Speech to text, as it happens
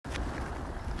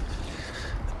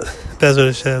Bezrat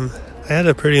Hashem. I had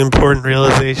a pretty important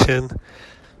realization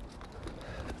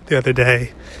the other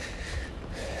day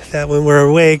that when we're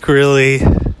awake, really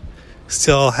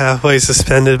still halfway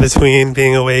suspended between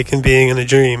being awake and being in a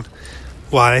dream.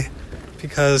 Why?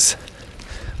 Because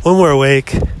when we're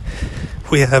awake,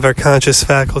 we have our conscious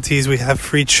faculties, we have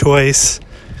free choice,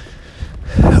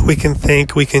 we can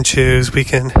think, we can choose, we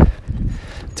can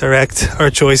direct our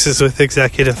choices with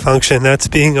executive function. That's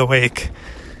being awake.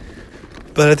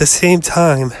 But at the same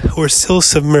time, we're still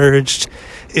submerged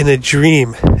in a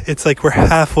dream. It's like we're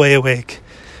halfway awake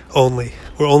only.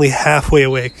 We're only halfway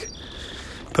awake,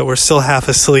 but we're still half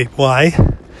asleep.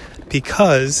 Why?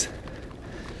 Because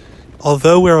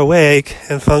although we're awake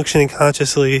and functioning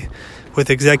consciously with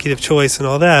executive choice and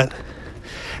all that,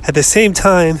 at the same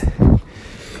time,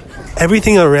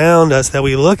 everything around us that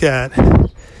we look at,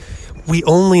 we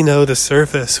only know the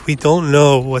surface. We don't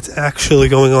know what's actually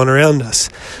going on around us.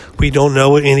 We don't know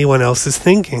what anyone else is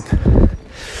thinking.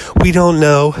 We don't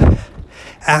know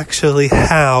actually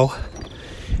how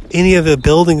any of the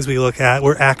buildings we look at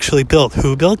were actually built.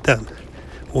 Who built them?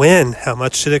 When? How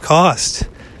much did it cost?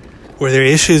 Were there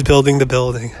issues building the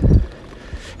building?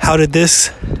 How did this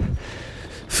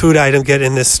food item get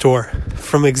in this store?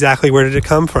 From exactly where did it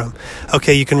come from?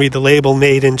 Okay, you can read the label,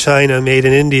 made in China, made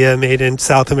in India, made in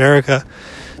South America,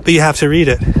 but you have to read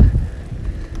it.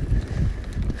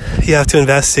 You have to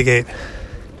investigate.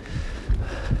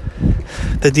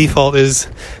 The default is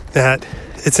that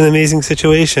it's an amazing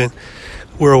situation.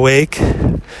 We're awake.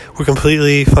 We're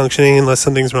completely functioning unless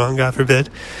something's wrong, God forbid.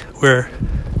 We're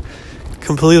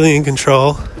completely in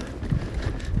control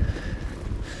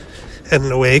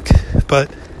and awake,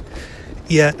 but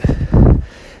yet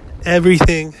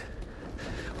everything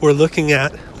we're looking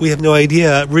at, we have no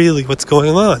idea really what's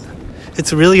going on.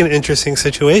 It's really an interesting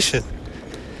situation.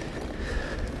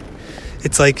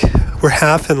 It's like we're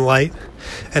half in light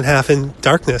and half in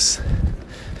darkness.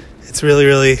 It's really,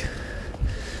 really,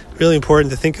 really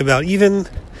important to think about. Even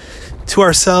to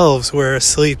ourselves, we're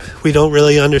asleep. We don't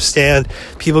really understand.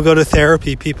 People go to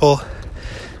therapy. People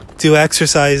do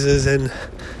exercises and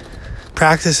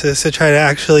practices to try to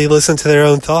actually listen to their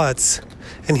own thoughts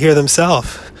and hear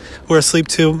themselves. We're asleep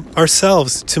to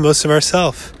ourselves, to most of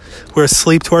ourselves. We're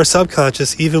asleep to our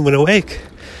subconscious even when awake.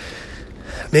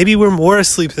 Maybe we're more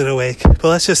asleep than awake, but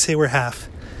let's just say we're half.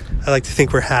 I like to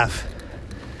think we're half.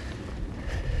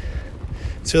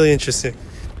 It's really interesting.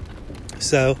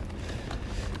 So,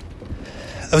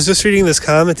 I was just reading this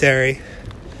commentary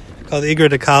called Iger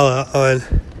Dakala on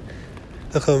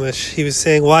the Chumash. He was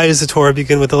saying, why does the Torah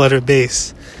begin with the letter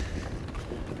Beis?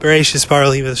 Bereshis bara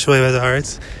Elohim Hashemayim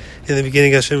v'haaretz. In the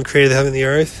beginning, Hashem created the heaven and the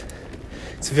earth.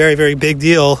 It's a very, very big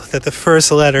deal that the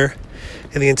first letter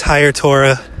in the entire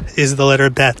Torah is the letter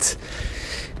Bet.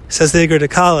 It says the Iger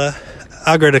Dakala,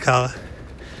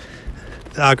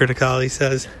 he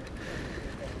says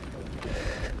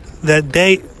that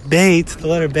Beit, the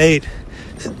letter Beit,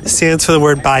 stands for the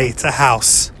word Bayit, a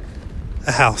house.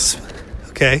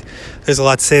 Okay? There's a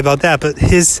lot to say about that, but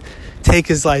his take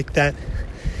is like that.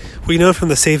 We know from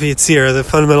the Sefer Yetzirah, the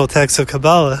fundamental text of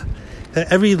Kabbalah,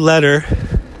 that every letter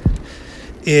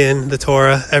in the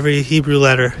Torah, every Hebrew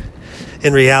letter,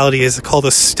 in reality is called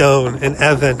a stone, an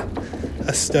Evan,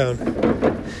 a stone.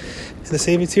 And the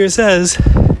Sefer Yetzirah says,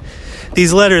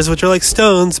 these letters, which are like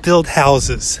stones, build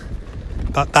houses.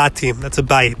 Batim, that's a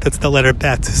bayit, that's the letter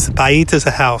bet. Bayit is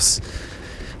a house.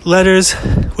 Letters,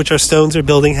 which are stones, are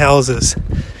building houses.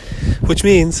 Which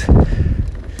means,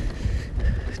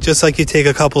 just like you take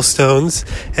a couple stones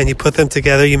and you put them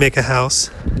together, you make a house.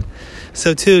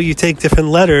 So too, you take different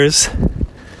letters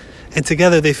and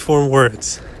together they form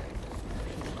words.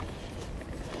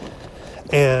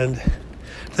 And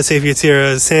the Sefer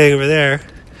Yetzirah is saying over there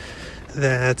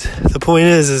that the point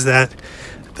is that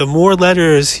the more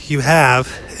letters you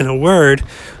have in a word,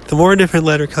 the more different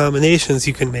letter combinations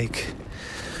you can make.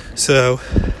 So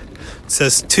it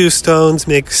says 2 stones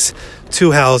makes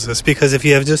 2 houses, because if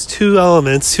you have just 2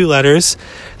 elements, 2 letters,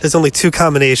 there's only 2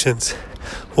 combinations.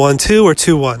 1, 2 or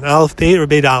 2, 1. Aleph, Beit or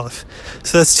Beit, Aleph.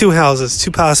 So that's 2 houses,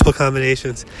 2 possible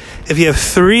combinations. If you have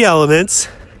 3 elements,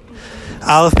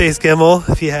 Aleph, Beis, Gimel,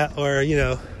 if you have, or,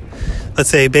 let's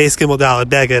say Beis, Gimel, Dalet,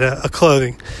 Beged, a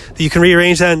clothing. You can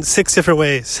rearrange that in 6 different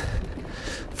ways.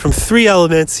 From 3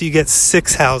 elements, you get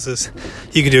 6 houses.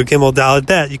 You could do Gimel, Dalet,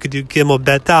 Bet. You could do Gimel,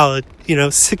 Bet, Dalet.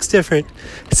 6 different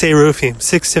Seirufim,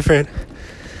 6 different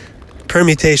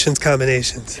permutations,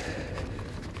 combinations.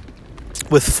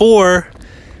 With 4,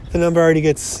 the number already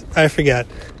gets, I forget.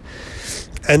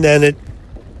 And then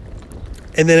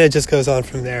it just goes on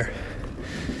from there.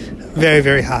 Very,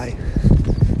 very high.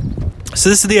 So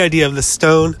this is the idea of the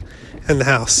stone and the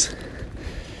house.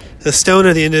 The stone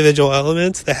are the individual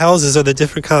elements. The houses are the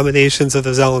different combinations of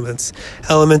those elements.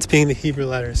 Elements being the Hebrew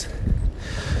letters.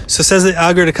 So says the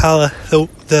Agur Dakala,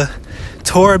 the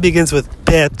Torah begins with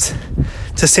bet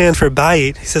to stand for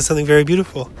bayit. He says something very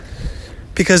beautiful.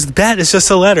 Because bet is just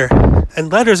a letter.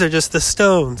 And letters are just the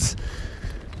stones.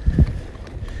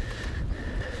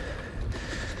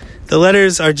 The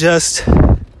letters are just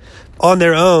on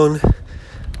their own,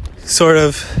 sort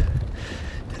of,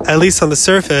 at least on the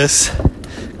surface,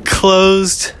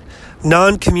 closed,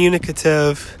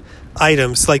 non-communicative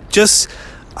items. Like just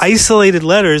isolated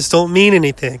letters don't mean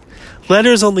anything.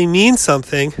 Letters only mean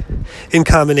something in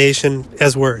combination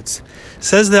as words.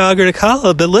 Says the Agur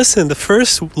Dakala, but listen, the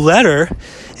first letter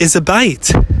is a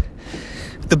bait.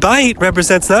 The bait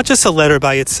represents not just a letter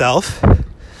by itself,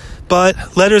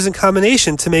 but letters in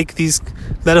combination to make these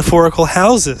metaphorical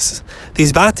houses,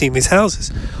 these batim, these houses.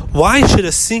 Why should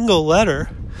a single letter,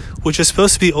 which is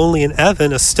supposed to be only an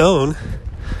even, a stone,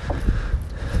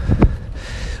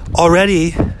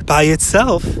 already by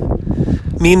itself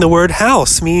mean the word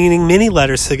house, meaning many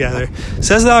letters together?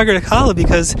 Says the Agur Dakala,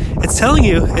 because it's telling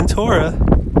you in Torah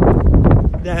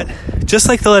that just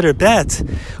like the letter bet,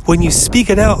 when you speak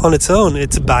it out on its own,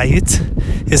 it's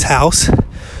bayit, is house.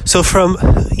 So from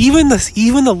even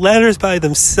the letters by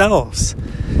themselves,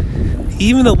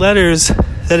 even the letters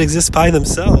that exist by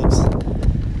themselves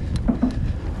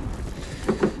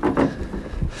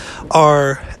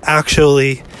are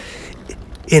actually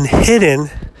in hidden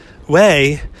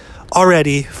way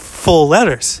already full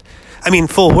letters.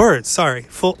 Full words,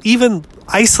 even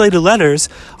isolated letters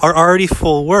are already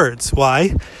full words.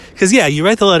 Why? Because you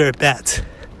write the letter bet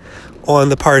on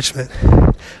the parchment.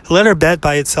 The letter bet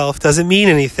by itself doesn't mean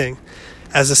anything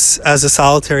as a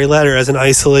solitary letter, as an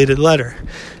isolated letter.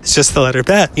 It's just the letter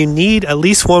bet. You need at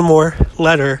least one more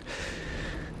letter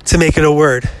to make it a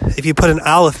word. If you put an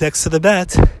aleph next to the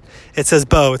bet, it says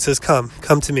bo, it says come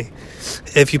to me.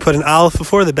 If you put an aleph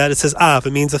before the bet, it says av,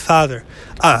 it means a father.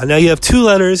 Now you have two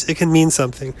letters, it can mean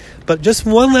something. But just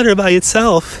one letter by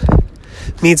itself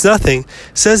means nothing.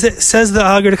 Says the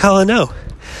Agur Dakala, no.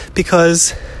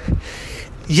 Because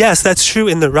yes, that's true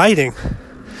in the writing.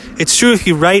 It's true if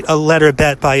you write a letter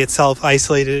bet by itself,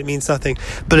 isolated, it means nothing.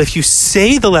 But if you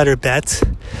say the letter bet,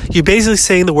 you're basically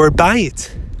saying the word bayit,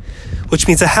 which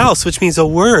means a house, which means a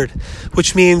word,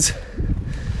 which means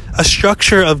a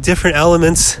structure of different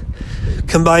elements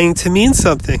combining to mean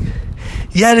something.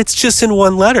 Yet it's just in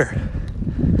one letter.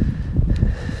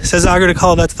 Says Agur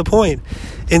Dakala, that's the point.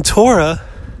 In Torah,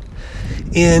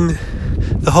 in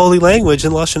the holy language,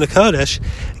 in Lashon HaKodesh,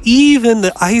 even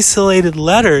the isolated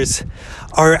letters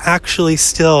are actually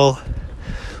still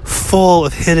full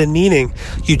of hidden meaning.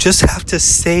 You just have to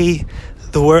say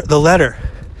the letter.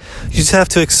 You just have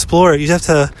to explore it. You just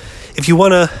have to, if you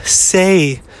want to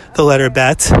say the letter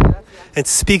bet and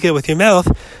speak it with your mouth,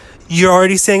 you're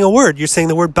already saying a word. You're saying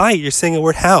the word bayit. You're saying the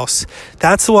word house.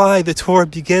 That's why the Torah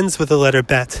begins with the letter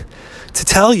bet, to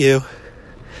tell you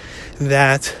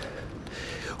that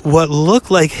what look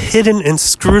like hidden,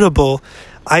 inscrutable,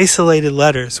 isolated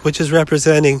letters, which is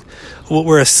representing what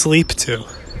we're asleep to,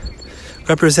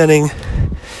 representing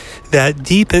that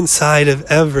deep inside of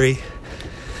every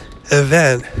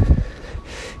event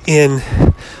in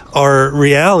our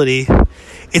reality.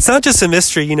 It's not just a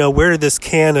mystery, where did this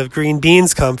can of green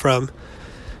beans come from?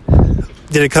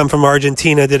 Did it come from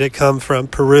Argentina? Did it come from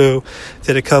Peru?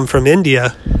 Did it come from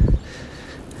India?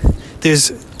 There's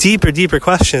deeper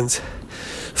questions.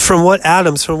 From what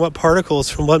atoms, from what particles,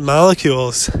 from what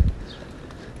molecules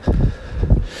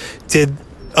did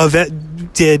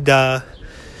the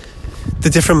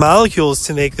different molecules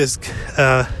to make this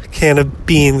can of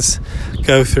beans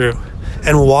go through?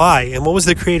 And why? And what was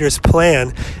the Creator's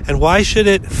plan? And why should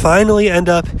it finally end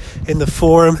up in the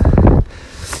form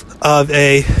of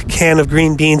a can of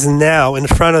green beans now in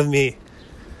front of me,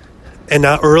 and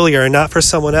not earlier, and not for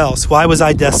someone else? Why was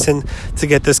I destined to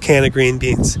get this can of green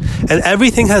beans? And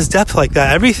everything has depth like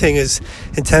that. Everything is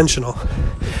intentional.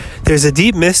 There's a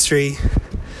deep mystery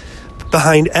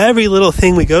behind every little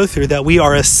thing we go through that we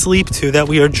are asleep to, that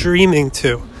we are dreaming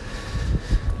to.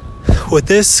 What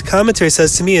this commentary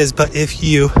says to me is, but if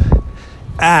you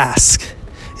ask,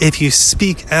 if you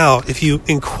speak out, if you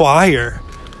inquire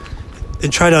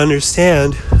and try to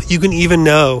understand, you can even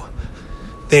know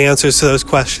the answers to those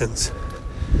questions.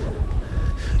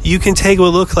 You can take what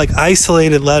look like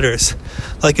isolated letters,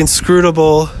 like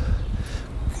inscrutable,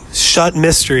 shut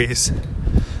mysteries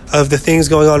of the things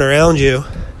going on around you,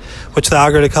 which the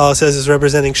Agur Dakala says is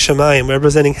representing Shemayim,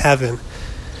 representing heaven,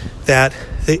 that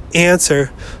the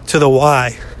answer to the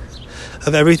why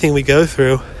of everything we go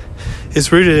through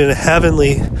is rooted in a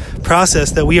heavenly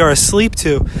process that we are asleep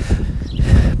to.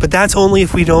 But that's only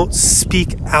if we don't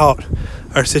speak out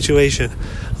our situation.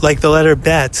 Like the letter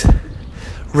bet,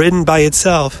 written by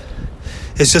itself,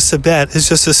 is just a bet, it's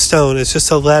just a stone, it's just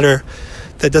a letter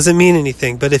that doesn't mean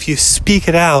anything. But if you speak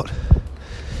it out,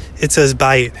 it says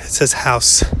bayit, it says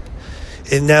house.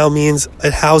 It now means,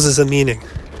 it houses a meaning.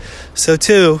 So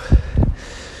too,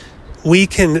 we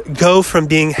can go from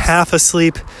being half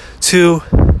asleep to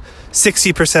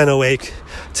 60% awake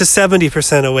to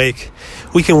 70% awake.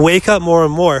 We can wake up more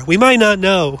and more. We might not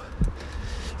know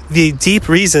the deep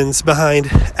reasons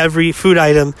behind every food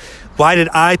item. Why did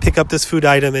I pick up this food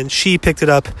item and she picked it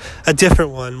up a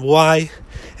different one? Why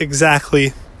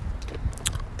exactly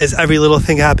is every little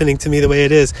thing happening to me the way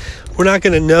it is? We're not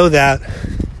going to know that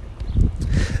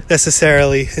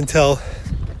necessarily until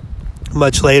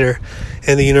much later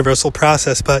in the universal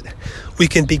process, but we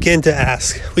can begin to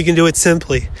ask. We can do it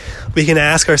simply. We can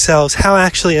ask ourselves, how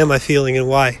actually am I feeling and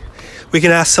why? We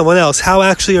can ask someone else, how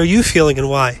actually are you feeling and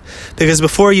why? Because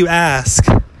before you ask,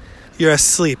 you're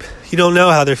asleep. You don't know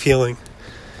how they're feeling.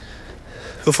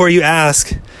 Before you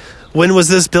ask, when was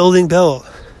this building built?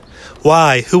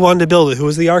 Why? Who wanted to build it? Who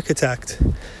was the architect?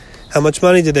 How much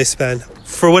money did they spend?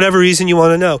 For whatever reason you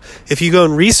want to know. If you go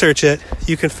and research it,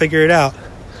 you can figure it out.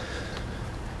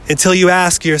 Until you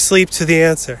ask, you're asleep to the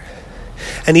answer.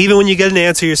 And even when you get an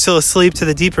answer, you're still asleep to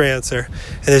the deeper answer.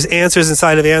 And there's answers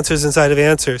inside of answers inside of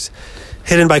answers,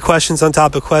 hidden by questions on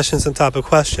top of questions on top of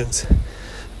questions.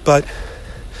 But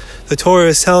the Torah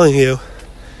is telling you,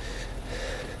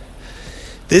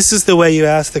 this is the way you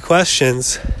ask the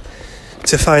questions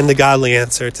to find the godly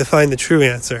answer, to find the true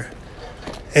answer,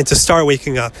 and to start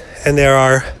waking up. And there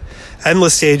are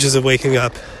endless stages of waking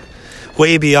up,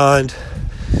 way beyond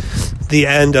the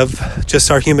end of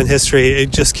just our human history.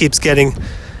 It just keeps getting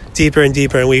deeper and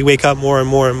deeper, and we wake up more and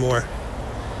more and more.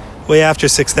 Way after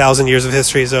 6,000 years of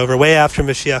history is over, way after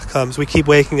Mashiach comes, we keep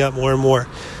waking up more and more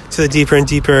to the deeper and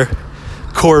deeper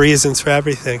core reasons for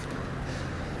everything.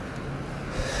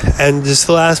 And just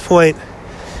the last point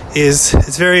is,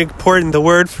 it's very important. The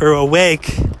word for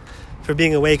awake, for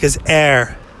being awake, is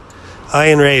air.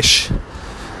 Ayin Resh.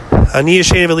 Ani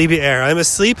Yashen V'Libi air. I'm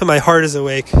asleep and my heart is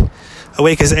awake.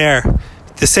 Awake is air.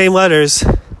 The same letters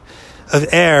of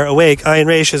air, awake, ayin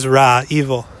resh, is ra,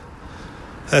 evil.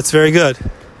 That's very good.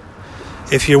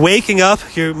 If you're waking up,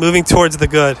 you're moving towards the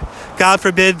good. God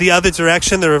forbid the other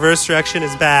direction, the reverse direction,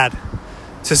 is bad.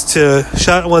 Just to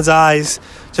shut one's eyes,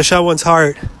 to shut one's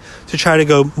heart, to try to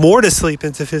go more to sleep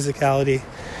into physicality,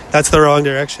 that's the wrong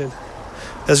direction.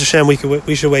 As Hashem,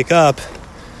 we should wake up.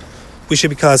 We should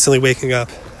be constantly waking up.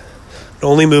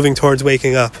 Only moving towards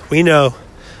waking up. We know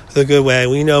the good way.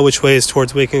 We know which way is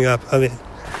towards waking up. Amen.